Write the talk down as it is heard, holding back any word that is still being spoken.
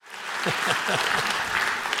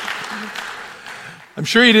I'm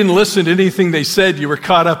sure you didn't listen to anything they said. You were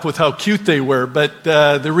caught up with how cute they were. But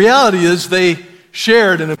the reality is they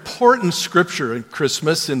shared an important scripture in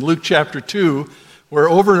Christmas in Luke chapter 2, where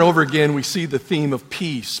over and over again we see the theme of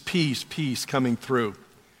peace, peace, peace coming through.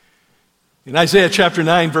 In Isaiah chapter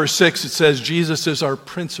 9, verse 6, it says, Jesus is our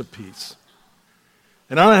Prince of Peace.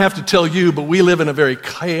 And I don't have to tell you, but we live in a very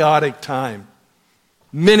chaotic time.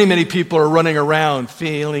 Many, many people are running around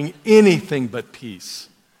feeling anything but peace.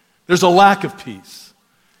 There's a lack of peace.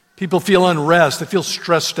 People feel unrest. They feel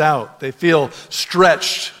stressed out. They feel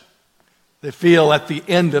stretched. They feel at the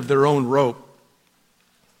end of their own rope.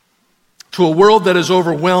 To a world that is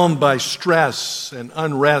overwhelmed by stress and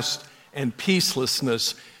unrest and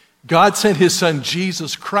peacelessness, God sent his son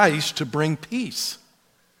Jesus Christ to bring peace.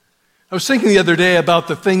 I was thinking the other day about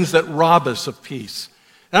the things that rob us of peace.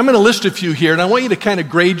 And I'm going to list a few here, and I want you to kind of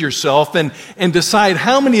grade yourself and decide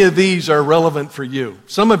how many of these are relevant for you.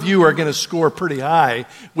 Some of you are going to score pretty high,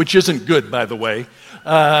 which isn't good, by the way.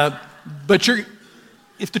 But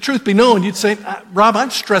if the truth be known, you'd say, Rob,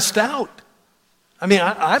 I'm stressed out. I mean,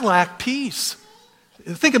 I lack peace.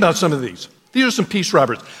 Think about some of these. These are some peace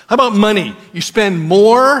robbers. How about money? You spend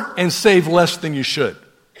more and save less than you should.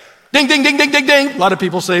 Ding, ding, ding, ding, ding, ding. A lot of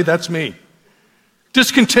people say, that's me.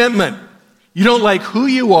 Discontentment. You don't like who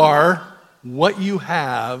you are, what you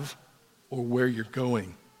have, or where you're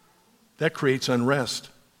going. That creates unrest.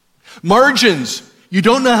 Margins. You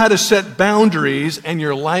don't know how to set boundaries, and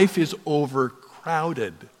your life is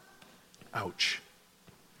overcrowded. Ouch.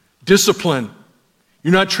 Discipline.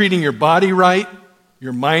 You're not treating your body right,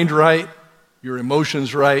 your mind right, your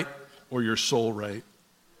emotions right, or your soul right.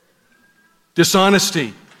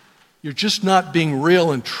 Dishonesty. You're just not being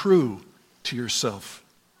real and true to yourself.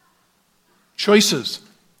 Choices.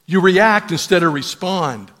 You react instead of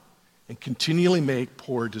respond and continually make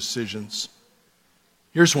poor decisions.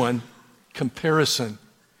 Here's one. Comparison.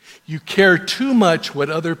 You care too much what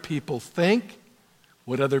other people think,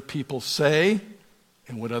 what other people say,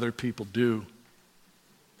 and what other people do.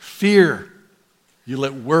 Fear. You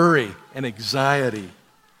let worry and anxiety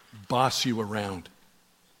boss you around.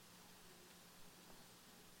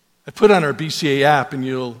 I put on our BCA app, and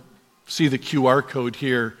you'll see the QR code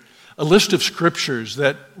here, a list of scriptures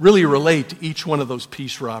that really relate to each one of those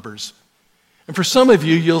peace robbers. And for some of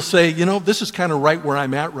you, you'll say, this is kind of right where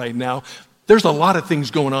I'm at right now. There's a lot of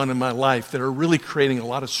things going on in my life that are really creating a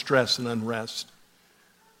lot of stress and unrest.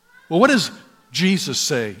 Well, what does Jesus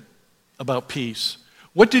say about peace?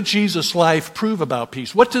 What did Jesus' life prove about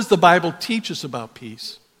peace? What does the Bible teach us about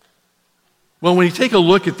peace? Well, when you take a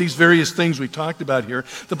look at these various things we talked about here,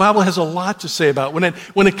 the Bible has a lot to say about it.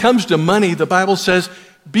 When it comes to money, the Bible says,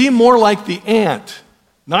 be more like the ant,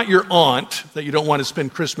 not your aunt that you don't want to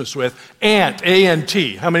spend Christmas with. Ant,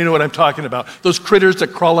 A-N-T. How many know what I'm talking about? Those critters that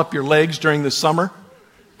crawl up your legs during the summer.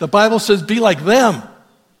 The Bible says, be like them.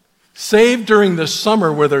 Save during the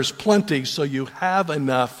summer where there's plenty so you have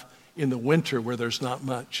enough in the winter where there's not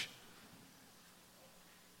much.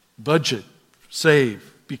 Budget,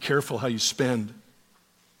 save. Be careful how you spend.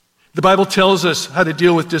 The Bible tells us how to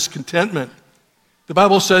deal with discontentment. The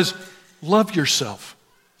Bible says, love yourself.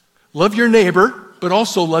 Love your neighbor, but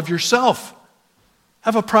also love yourself.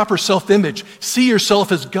 Have a proper self-image. See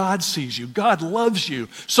yourself as God sees you. God loves you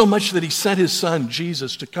so much that he sent his son,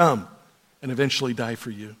 Jesus, to come and eventually die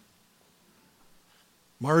for you.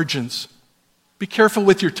 Margins. Be careful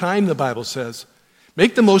with your time, the Bible says.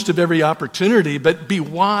 Make the most of every opportunity, but be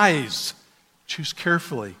wise. Choose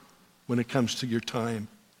carefully when it comes to your time.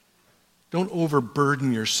 Don't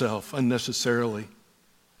overburden yourself unnecessarily.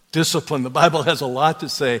 Discipline. The Bible has a lot to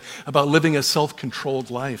say about living a self-controlled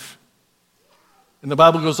life. And the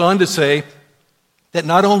Bible goes on to say that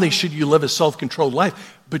not only should you live a self-controlled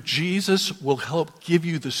life, but Jesus will help give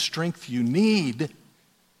you the strength you need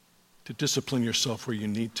to discipline yourself where you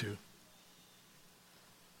need to.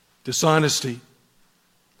 Dishonesty.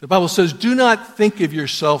 The Bible says, do not think of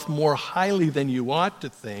yourself more highly than you ought to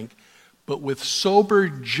think, but with sober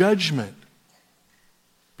judgment,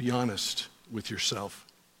 be honest with yourself.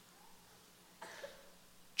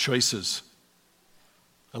 Choices.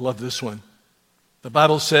 I love this one. The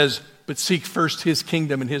Bible says, but seek first his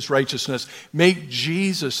kingdom and his righteousness. Make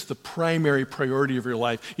Jesus the primary priority of your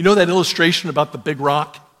life. You know that illustration about the big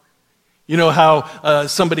rock? You know how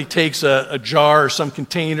somebody takes a jar or some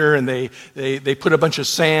container and they put a bunch of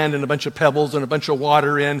sand and a bunch of pebbles and a bunch of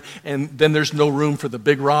water in, and then there's no room for the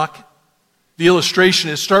big rock? The illustration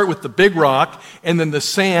is start with the big rock, and then the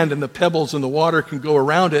sand and the pebbles and the water can go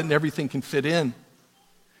around it and everything can fit in.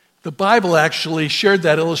 The Bible actually shared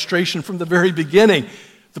that illustration from the very beginning.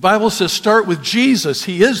 The Bible says start with Jesus.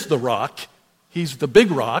 He is the rock. He's the big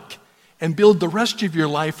rock, and build the rest of your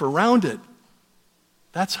life around it.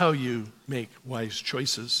 That's how you make wise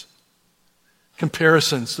choices.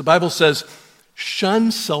 Comparisons. The Bible says,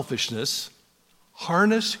 shun selfishness,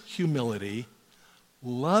 harness humility,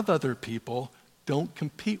 love other people, don't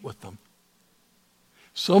compete with them.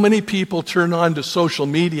 So many people turn on to social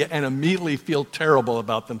media and immediately feel terrible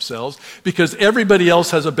about themselves because everybody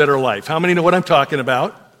else has a better life. How many know what I'm talking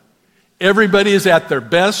about? Everybody is at their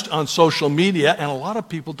best on social media, and a lot of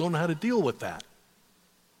people don't know how to deal with that.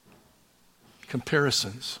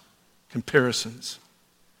 Comparisons. And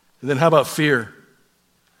then how about fear?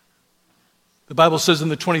 The Bible says in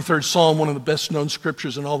the 23rd Psalm, one of the best known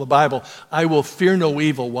scriptures in all the Bible, I will fear no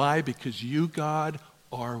evil. Why? Because you, God,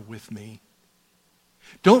 are with me.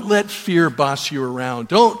 Don't let fear boss you around.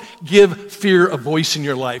 Don't give fear a voice in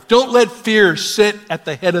your life. Don't let fear sit at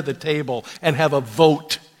the head of the table and have a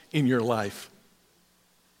vote in your life.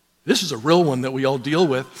 This is a real one that we all deal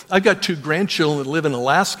with. I've got 2 grandchildren that live in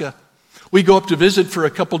Alaska. We go up to visit for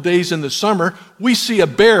a couple days in the summer. We see a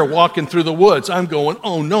bear walking through the woods. I'm going,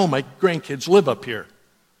 oh no, my grandkids live up here.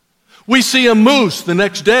 We see a moose the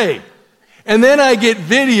next day. And then I get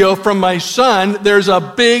video from my son. There's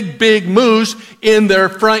a big, big moose in their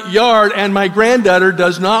front yard, and my granddaughter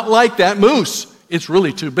does not like that moose. It's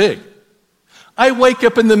really too big. I wake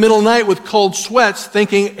up in the middle of the night with cold sweats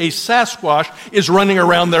thinking a Sasquatch is running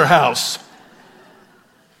around their house.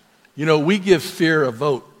 You know, we give fear a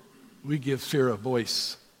vote. We give fear a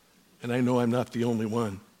voice. And I know I'm not the only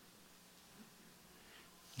one.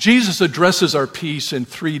 Jesus addresses our peace in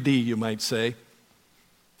 3D, you might say.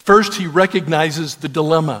 First, he recognizes the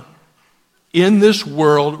dilemma. In this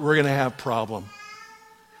world, we're going to have problems.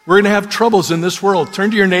 We're going to have troubles in this world. Turn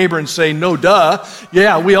to your neighbor and say, no, duh.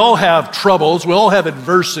 Yeah, we all have troubles. We all have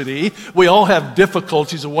adversity. We all have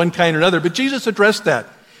difficulties of one kind or another. But Jesus addressed that.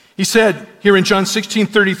 He said here in John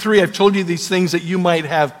 16:33, I've told you these things that you might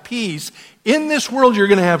have peace. In this world, you're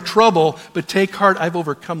going to have trouble, but take heart, I've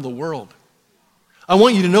overcome the world. I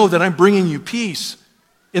want you to know that I'm bringing you peace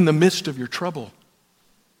in the midst of your trouble.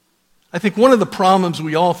 I think one of the problems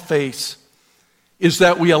we all face is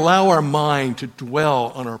that we allow our mind to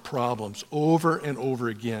dwell on our problems over and over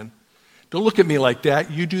again. Don't look at me like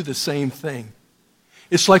that. You do the same thing.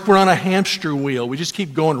 It's like we're on a hamster wheel. We just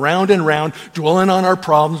keep going round and round, dwelling on our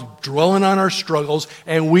problems, dwelling on our struggles,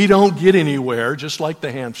 and we don't get anywhere, just like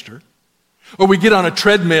the hamster. Or we get on a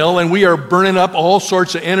treadmill and we are burning up all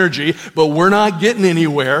sorts of energy, but we're not getting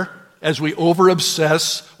anywhere as we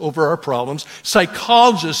over-obsess over our problems.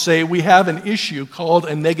 Psychologists say we have an issue called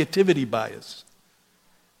a negativity bias.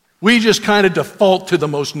 We just kind of default to the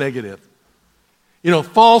most negative. You know,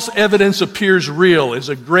 false evidence appears real is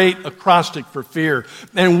a great acrostic for fear,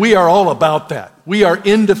 and we are all about that. We are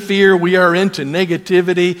into fear. We are into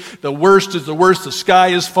negativity. The worst is the worst. The sky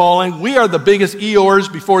is falling. We are the biggest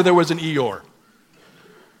Eeyores before there was an Eeyore.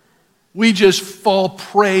 We just fall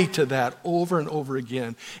prey to that over and over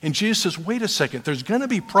again. And Jesus says, wait a second, there's going to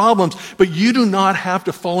be problems, but you do not have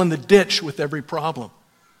to fall in the ditch with every problem.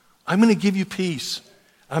 I'm going to give you peace.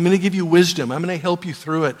 I'm going to give you wisdom. I'm going to help you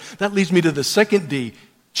through it. That leads me to the second D.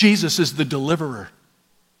 Jesus is the deliverer.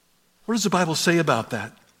 What does the Bible say about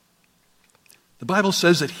that? The Bible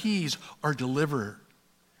says that he's our deliverer.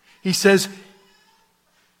 He says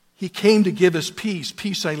he came to give us peace.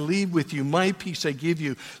 Peace I leave with you. My peace I give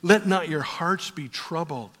you. Let not your hearts be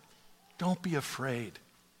troubled. Don't be afraid.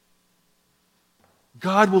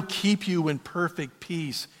 God will keep you in perfect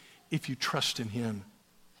peace if you trust in him.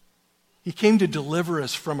 He came to deliver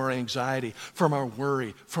us from our anxiety, from our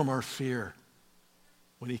worry, from our fear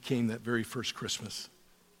when he came that very first Christmas.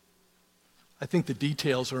 I think the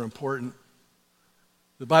details are important.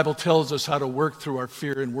 The Bible tells us how to work through our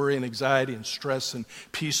fear and worry and anxiety and stress and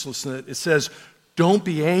peacelessness. It says, don't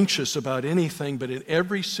be anxious about anything, but in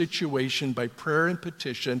every situation, by prayer and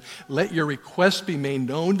petition, let your requests be made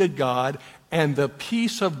known to God, and the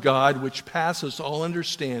peace of God, which passes all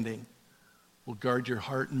understanding, will guard your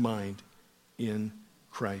heart and mind in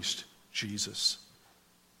Christ Jesus.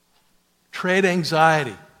 Trade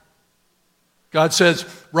anxiety. God says,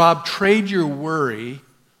 Rob, trade your worry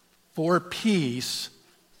for peace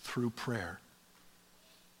through prayer.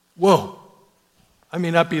 Whoa. I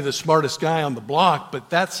may not be the smartest guy on the block,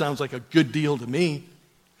 but that sounds like a good deal to me.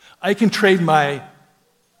 I can trade my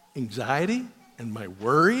anxiety and my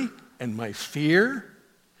worry and my fear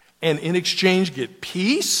and in exchange get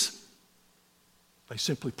peace by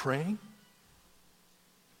simply praying.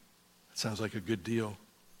 That sounds like a good deal.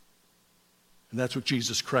 And that's what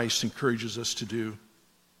Jesus Christ encourages us to do.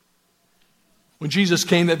 When Jesus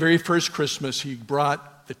came that very first Christmas, he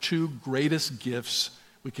brought the two greatest gifts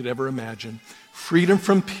we could ever imagine. Freedom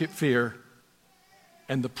from fear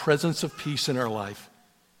and the presence of peace in our life.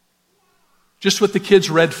 Just what the kids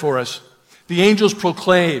read for us. The angels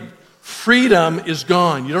proclaimed, freedom is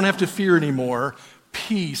gone. You don't have to fear anymore.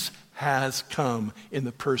 Peace has come in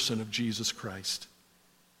the person of Jesus Christ.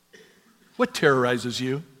 What terrorizes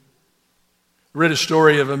you? I read a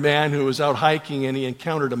story of a man who was out hiking and he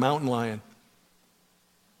encountered a mountain lion.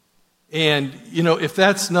 And, if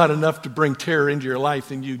that's not enough to bring terror into your life,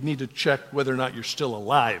 then you need to check whether or not you're still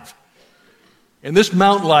alive. And this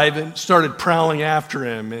mountain lion started prowling after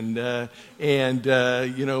him and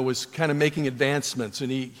was kind of making advancements.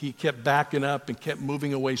 And he kept backing up and kept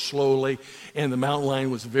moving away slowly. And the mountain lion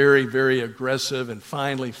was very, very aggressive. And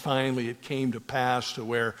finally, it came to pass to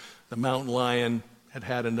where the mountain lion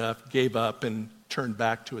had enough, gave up, and turned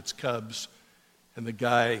back to its cubs. And the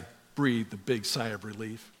guy breathed a big sigh of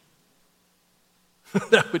relief.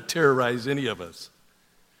 That would terrorize any of us.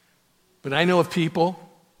 But I know of people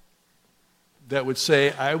that would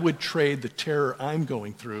say, I would trade the terror I'm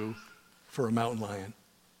going through for a mountain lion.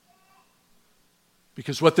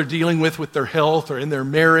 Because what they're dealing with their health or in their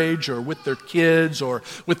marriage or with their kids or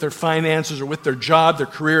with their finances or with their job, their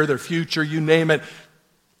career, their future, you name it,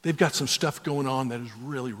 they've got some stuff going on that is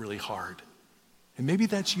really, really hard. And maybe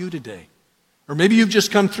that's you today. Or maybe you've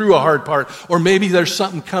just come through a hard part. Or maybe there's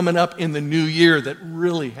something coming up in the new year that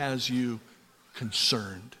really has you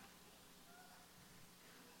concerned.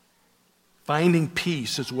 Finding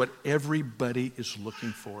peace is what everybody is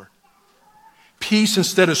looking for. Peace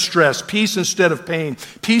instead of stress, peace instead of pain,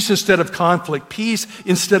 peace instead of conflict, peace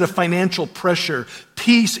instead of financial pressure,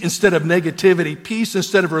 peace instead of negativity, peace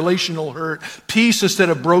instead of relational hurt, peace instead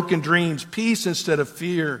of broken dreams, peace instead of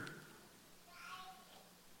fear.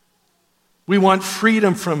 We want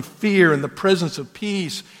freedom from fear and the presence of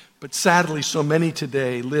peace, but sadly, so many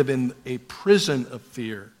today live in a prison of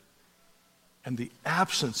fear and the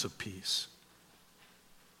absence of peace.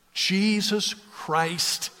 Jesus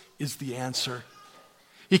Christ is the answer.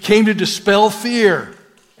 He came to dispel fear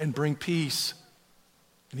and bring peace.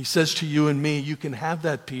 And he says to you and me, you can have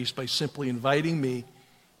that peace by simply inviting me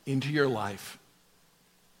into your life.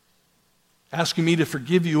 Asking me to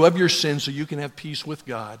forgive you of your sins so you can have peace with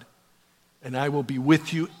God. And I will be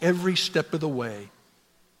with you every step of the way.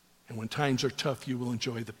 And when times are tough, you will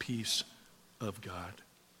enjoy the peace of God.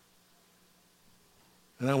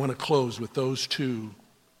 And I want to close with those two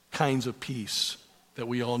kinds of peace that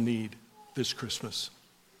we all need this Christmas.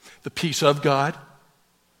 The peace of God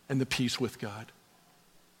and the peace with God.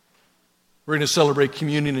 We're going to celebrate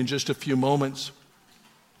communion in just a few moments.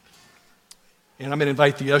 And I'm going to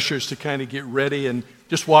invite the ushers to kind of get ready and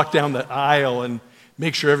just walk down the aisle and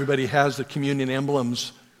make sure everybody has the communion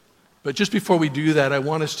emblems. But just before we do that, I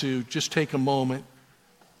want us to just take a moment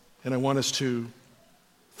and I want us to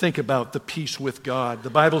think about the peace with God. The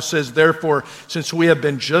Bible says, therefore, since we have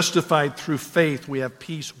been justified through faith, we have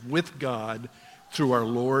peace with God through our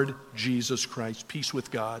Lord Jesus Christ. Peace with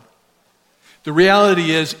God. The reality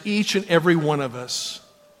is each and every one of us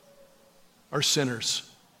are sinners.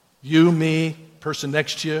 You, me, person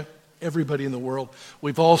next to you, everybody in the world.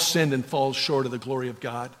 We've all sinned and fall short of the glory of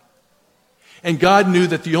God. And God knew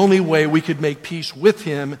that the only way we could make peace with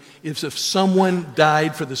him is if someone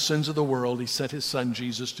died for the sins of the world. He sent his son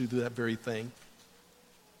Jesus to do that very thing.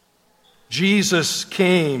 Jesus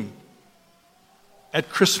came at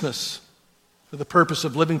Christmas for the purpose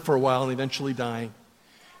of living for a while and eventually dying.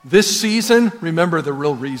 This season, remember the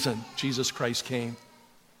real reason Jesus Christ came.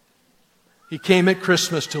 He came at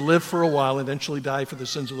Christmas to live for a while, eventually die for the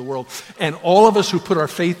sins of the world. And all of us who put our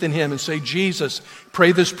faith in him and say, Jesus,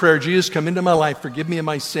 pray this prayer, Jesus, come into my life, forgive me of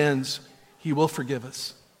my sins, he will forgive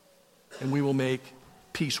us. And we will make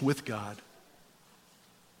peace with God.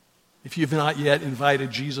 If you've not yet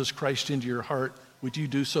invited Jesus Christ into your heart, would you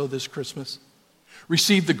do so this Christmas?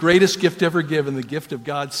 Receive the greatest gift ever given, the gift of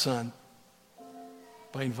God's Son,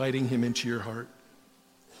 by inviting him into your heart.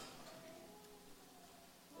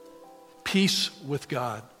 Peace with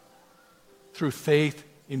God through faith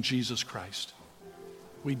in Jesus Christ.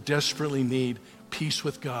 We desperately need peace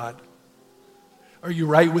with God. Are you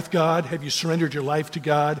right with God? Have you surrendered your life to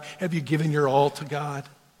God? Have you given your all to God?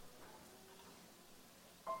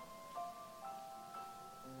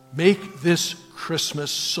 Make this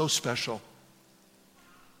Christmas so special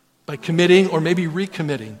by committing or maybe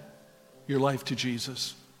recommitting your life to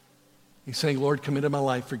Jesus. He's saying, Lord, come into my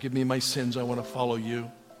life, forgive me my sins, I want to follow you.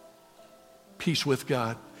 Peace with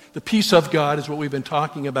God. The peace of God is what we've been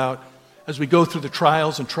talking about as we go through the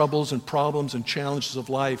trials and troubles and problems and challenges of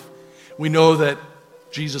life. We know that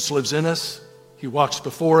Jesus lives in us. He walks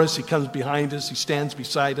before us. He comes behind us. He stands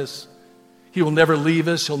beside us. He will never leave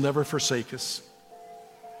us. He'll never forsake us.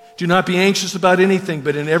 Do not be anxious about anything,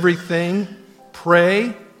 but in everything,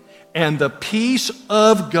 pray, and the peace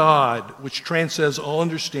of God, which transcends all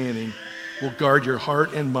understanding, will guard your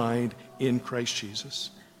heart and mind in Christ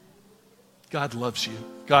Jesus. God loves you.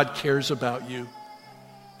 God cares about you.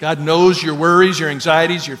 God knows your worries, your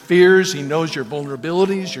anxieties, your fears. He knows your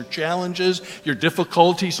vulnerabilities, your challenges, your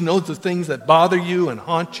difficulties. He knows the things that bother you and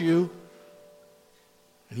haunt you.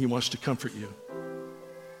 And He wants to comfort you.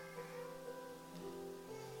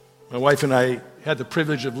 My wife and I had the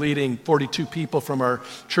privilege of leading 42 people from our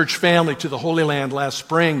church family to the Holy Land last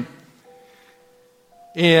spring.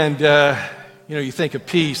 And, you think of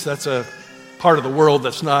peace. That's a part of the world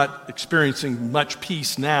that's not experiencing much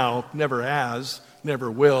peace now. Never has, never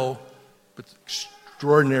will. But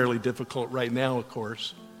extraordinarily difficult right now, of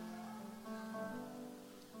course.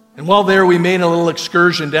 And while there, we made a little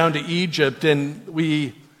excursion down to Egypt, and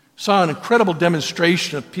we saw an incredible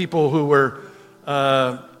demonstration of people who were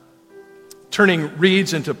turning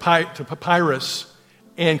reeds into papyrus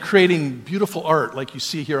and creating beautiful art like you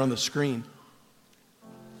see here on the screen.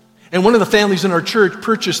 And one of the families in our church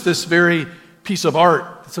purchased this very piece of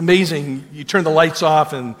art. It's amazing. You turn the lights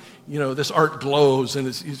off and, this art glows, and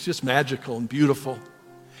it's just magical and beautiful.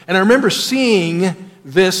 And I remember seeing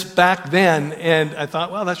this back then, and I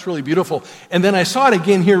thought, wow, that's really beautiful. And then I saw it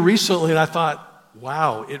again here recently, and I thought,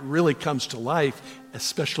 wow, it really comes to life,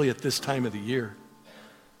 especially at this time of the year.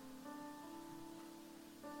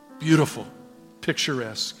 Beautiful,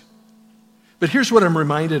 picturesque. But here's what I'm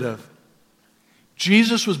reminded of.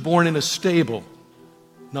 Jesus was born in a stable,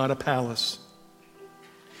 not a palace.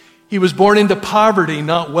 He was born into poverty,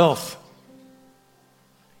 not wealth.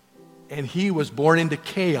 And He was born into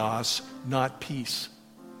chaos, not peace.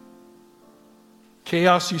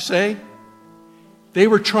 Chaos, you say? They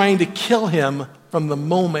were trying to kill Him from the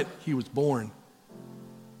moment He was born.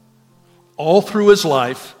 All through His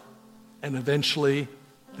life, and eventually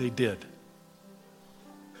they did.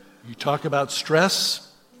 You talk about stress.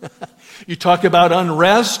 You talk about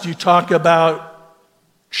unrest. You talk about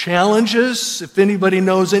challenges. If anybody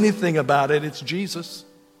knows anything about it, it's Jesus.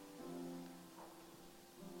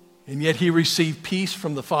 And yet He received peace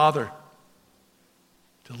from the Father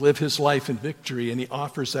to live His life in victory, and He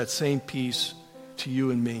offers that same peace to you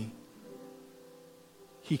and me.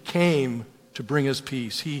 He came to bring us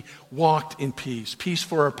peace. He walked in peace. Peace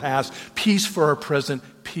for our past, peace for our present,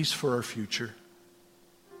 peace for our future.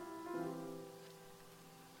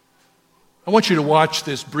 I want you to watch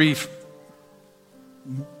this brief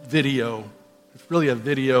video. It's really a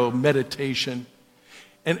video meditation.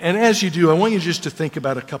 And as you do, I want you just to think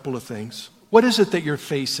about a couple of things. What is it that you're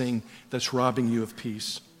facing that's robbing you of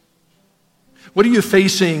peace? What are you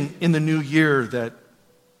facing in the new year that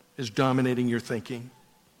is dominating your thinking?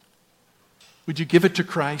 Would you give it to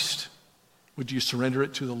Christ? Would you surrender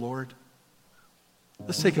it to the Lord?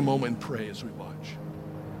 Let's take a moment and pray as we watch.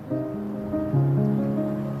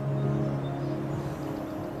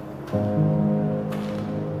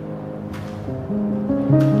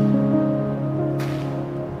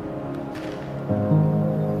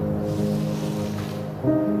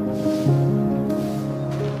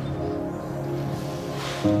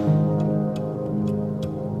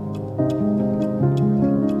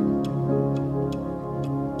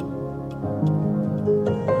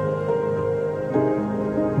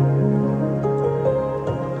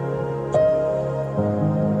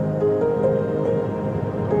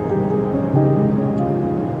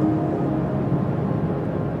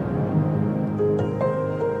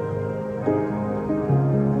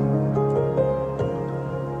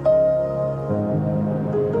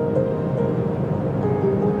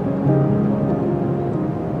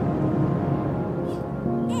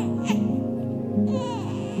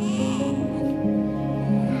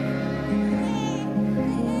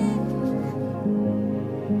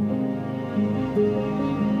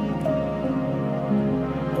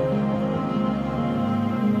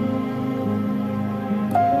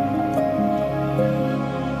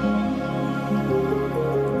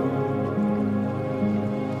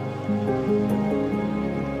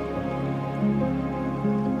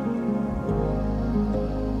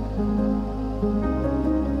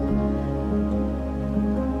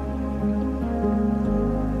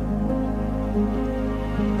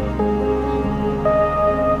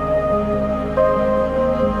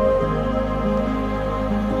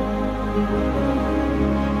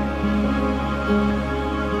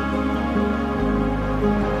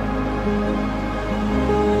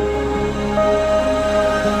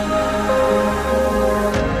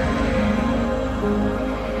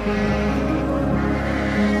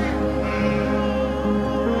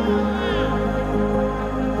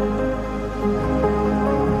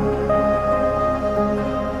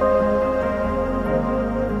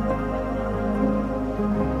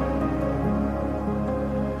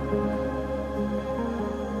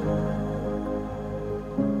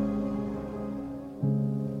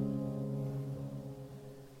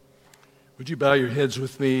 Would you bow your heads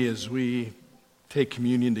with me as we take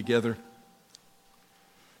communion together?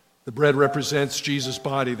 The bread represents Jesus'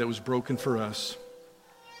 body that was broken for us.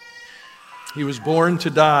 He was born to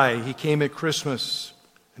die. He came at Christmas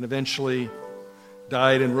and eventually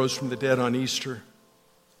died and rose from the dead on Easter.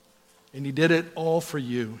 And he did it all for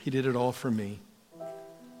you. He did it all for me.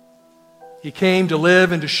 He came to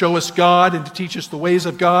live and to show us God and to teach us the ways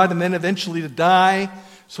of God and then eventually to die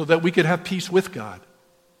so that we could have peace with God.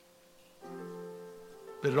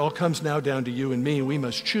 But it all comes now down to you and me. We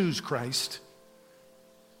must choose Christ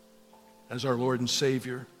as our Lord and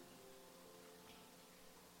Savior.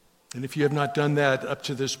 And if you have not done that up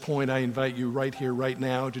to this point, I invite you right here, right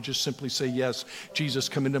now, to just simply say, yes, Jesus,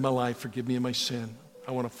 come into my life. Forgive me of my sin.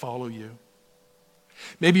 I want to follow you.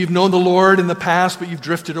 Maybe you've known the Lord in the past, but you've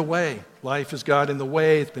drifted away. Life has got in the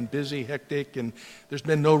way. It's been busy, hectic, and there's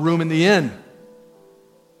been no room in the inn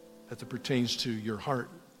as it pertains to your heart.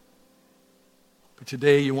 But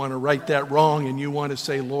today you want to right that wrong and you want to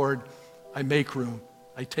say, Lord, I make room.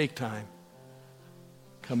 I take time.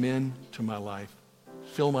 Come into my life.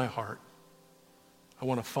 Fill my heart. I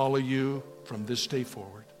want to follow you from this day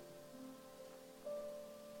forward.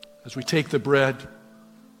 As we take the bread,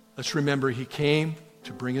 let's remember he came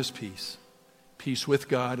to bring us peace. Peace with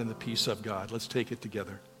God and the peace of God. Let's take it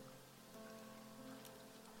together.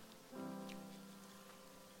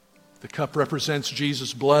 The cup represents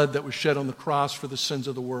Jesus' blood that was shed on the cross for the sins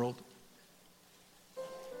of the world.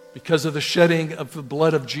 Because of the shedding of the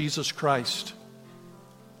blood of Jesus Christ,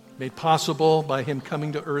 made possible by him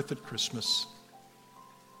coming to earth at Christmas,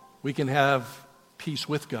 we can have peace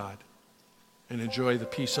with God and enjoy the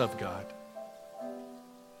peace of God.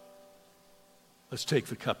 Let's take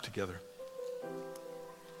the cup together.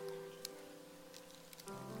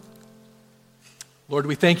 Lord,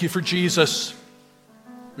 we thank you for Jesus.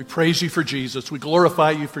 We praise you for Jesus. We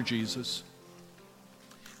glorify you for Jesus.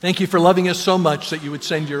 Thank you for loving us so much that you would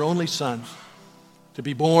send your only Son to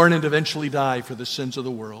be born and eventually die for the sins of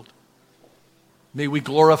the world. May we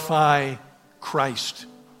glorify Christ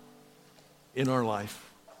in our life.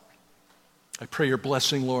 I pray your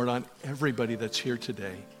blessing, Lord, on everybody that's here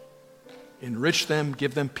today. Enrich them,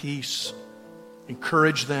 give them peace,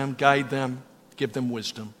 encourage them, guide them, give them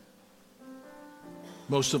wisdom.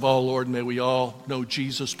 Most of all, Lord, may we all know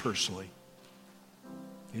Jesus personally.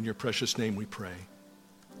 In your precious name we pray.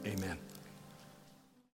 Amen.